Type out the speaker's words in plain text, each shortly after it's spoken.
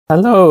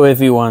Hello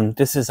everyone,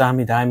 this is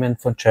Ami Diamond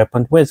from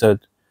SharePoint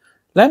Wizard.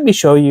 Let me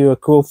show you a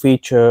cool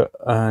feature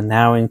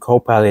now in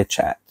Copilot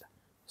Chat.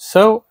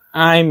 So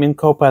I'm in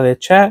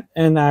Copilot Chat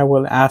and I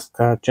will ask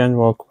a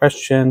general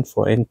question,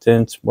 for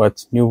instance,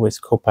 what's new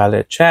with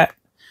Copilot Chat?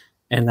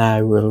 And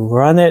I will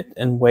run it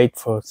and wait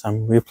for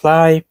some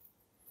reply.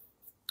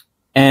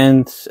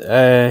 And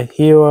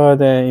here are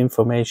the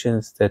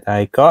informations that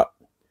I got.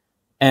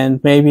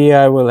 And maybe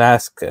I will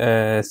ask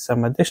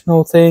some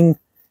additional thing.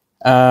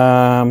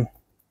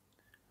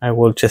 I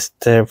will just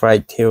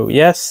write here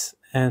yes,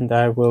 and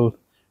I will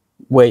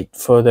wait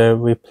for the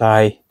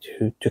reply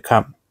to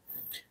come.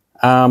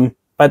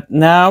 But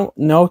now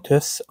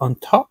notice on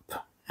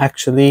top,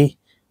 actually,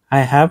 I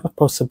have a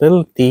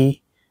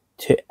possibility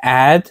to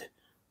add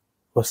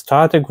or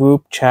start a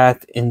group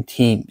chat in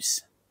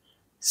Teams.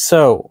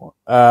 So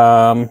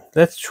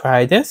let's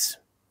try this.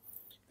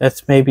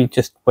 Let's maybe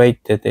just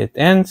wait that it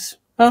ends.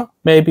 Well,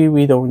 maybe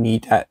we don't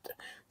need that.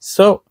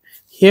 So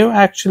here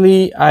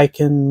actually I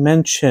can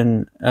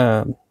mention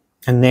a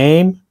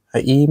name,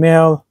 an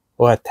email,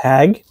 or a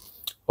tag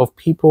of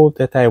people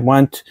that I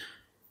want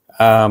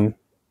to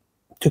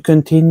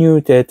continue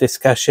the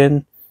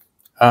discussion,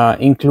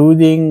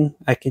 including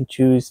I can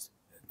choose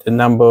the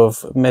number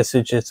of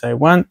messages I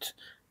want,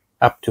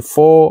 up to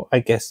 4. I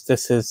guess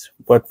this is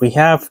what we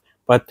have,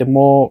 but the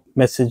more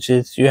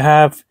messages you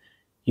have,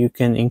 you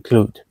can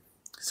include.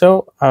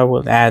 So I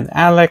will add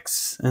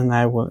Alex and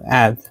I will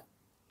add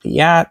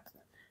the @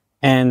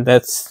 and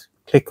let's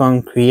click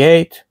on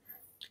create.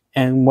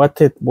 And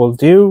what it will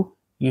do,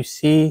 you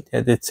see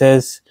that it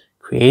says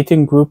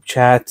creating group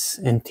chats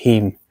in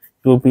team.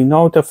 You'll be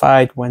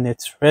notified when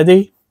it's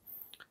ready.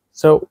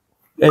 So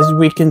as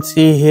we can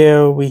see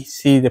here, we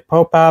see the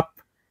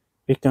pop-up.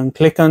 We can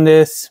click on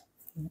this,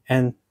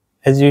 and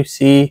as you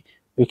see,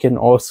 we can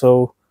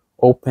also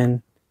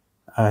open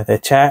the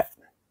chat.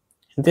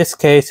 In this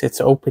case, it's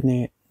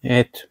opening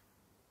it.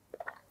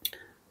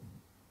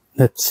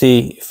 Let's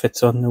see if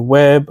it's on the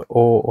web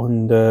or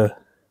on the...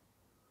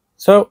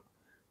 So,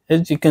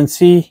 as you can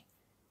see,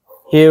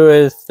 here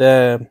is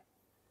the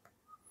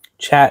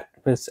chat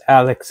with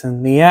Alex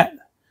and Liat.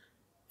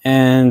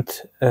 And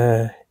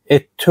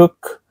it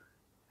took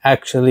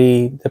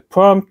actually the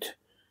prompt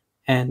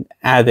and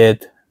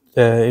added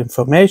the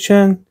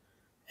information.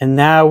 And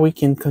now we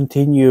can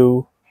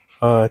continue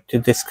to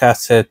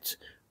discuss it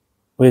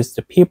with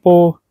the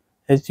people.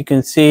 As you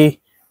can see,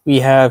 we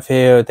have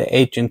here the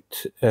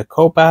agent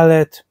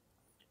Copilot,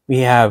 we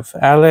have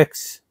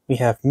Alex, we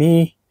have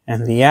me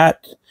and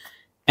Liat,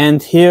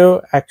 and here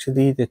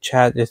actually the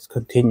chat is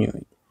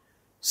continuing.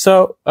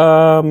 So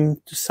to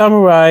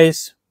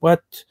summarize,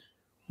 what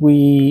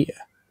we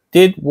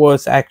did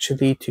was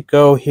actually to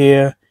go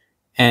here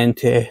and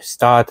to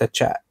start a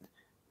chat.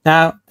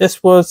 Now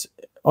this was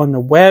on the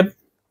web.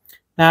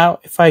 Now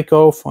if I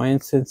go, for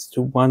instance,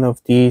 to one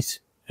of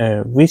these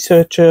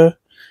researcher,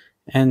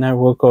 and I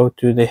will go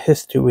to the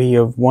history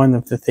of one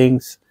of the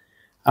things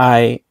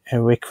I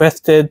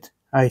requested.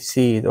 I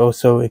see it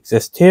also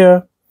exists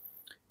here.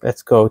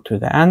 Let's go to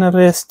the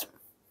analyst.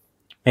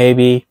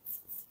 Maybe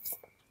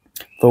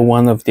for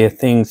one of the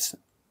things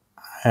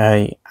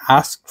I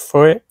asked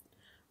for it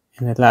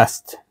in the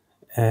last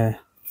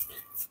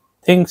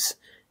things.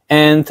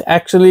 And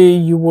actually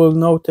you will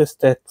notice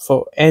that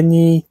for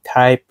any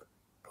type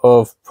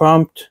of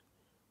prompt,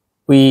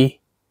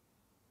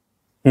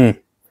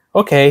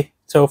 okay.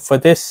 So for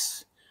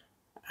this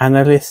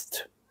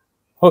analyst,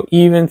 or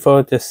even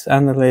for this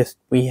analyst,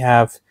 we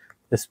have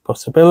this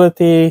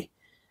possibility.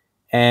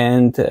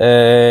 And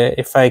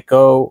if I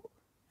go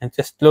and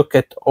just look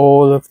at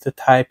all of the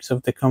types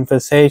of the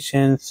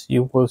conversations,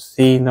 you will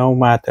see no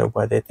matter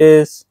what it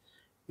is,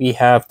 we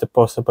have the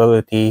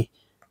possibility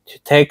to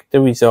take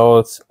the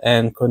results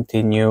and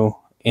continue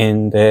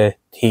in the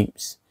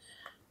teams.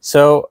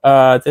 So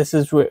this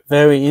is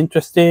very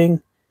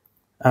interesting.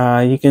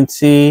 You can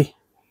see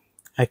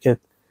I could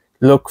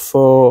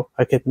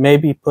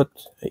maybe put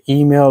an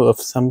email of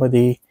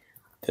somebody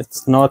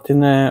that's not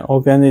in an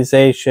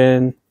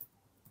organization.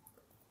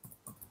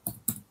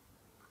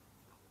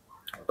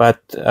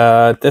 But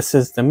this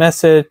is the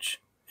message,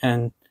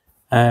 and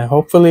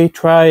hopefully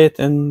try it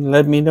and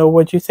let me know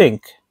what you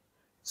think.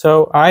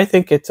 So I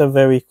think it's a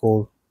very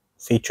cool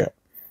feature.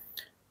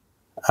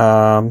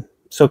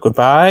 So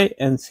goodbye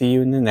and see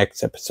you in the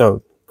next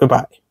episode.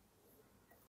 Goodbye.